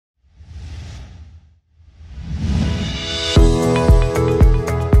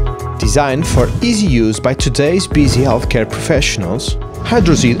Designed for easy use by today's busy healthcare professionals,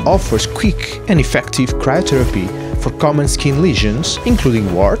 Hydrozid offers quick and effective cryotherapy for common skin lesions,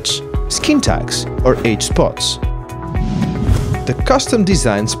 including warts, skin tags or age spots. The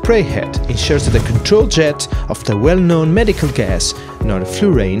custom-designed spray head ensures that a controlled jet of the well-known medical gas,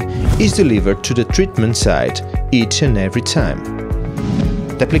 norepinephrine, is delivered to the treatment site each and every time.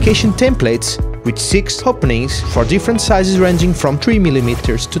 The application templates, with 6 openings for different sizes ranging from 3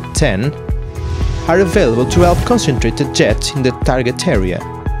 mm to 10, are available to help concentrate the jet in the target area,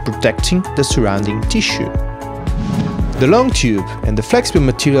 protecting the surrounding tissue. The long tube and the flexible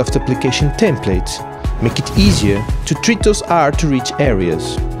material of the application templates make it easier to treat those hard-to-reach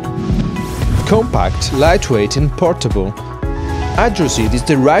areas. Compact, lightweight and portable, Hydrozid is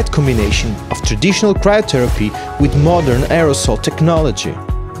the right combination of traditional cryotherapy with modern aerosol technology.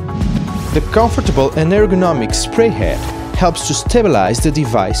 The comfortable and ergonomic spray head helps to stabilize the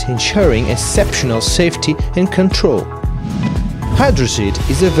device, ensuring exceptional safety and control. Hydrozid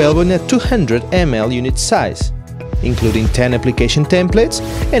is available in a 200 ml unit size, including 10 application templates,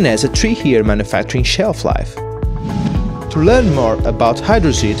 and has a 3-year manufacturing shelf life. To learn more about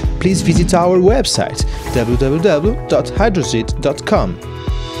Hydrozid, please visit our website www.hydrozid.com.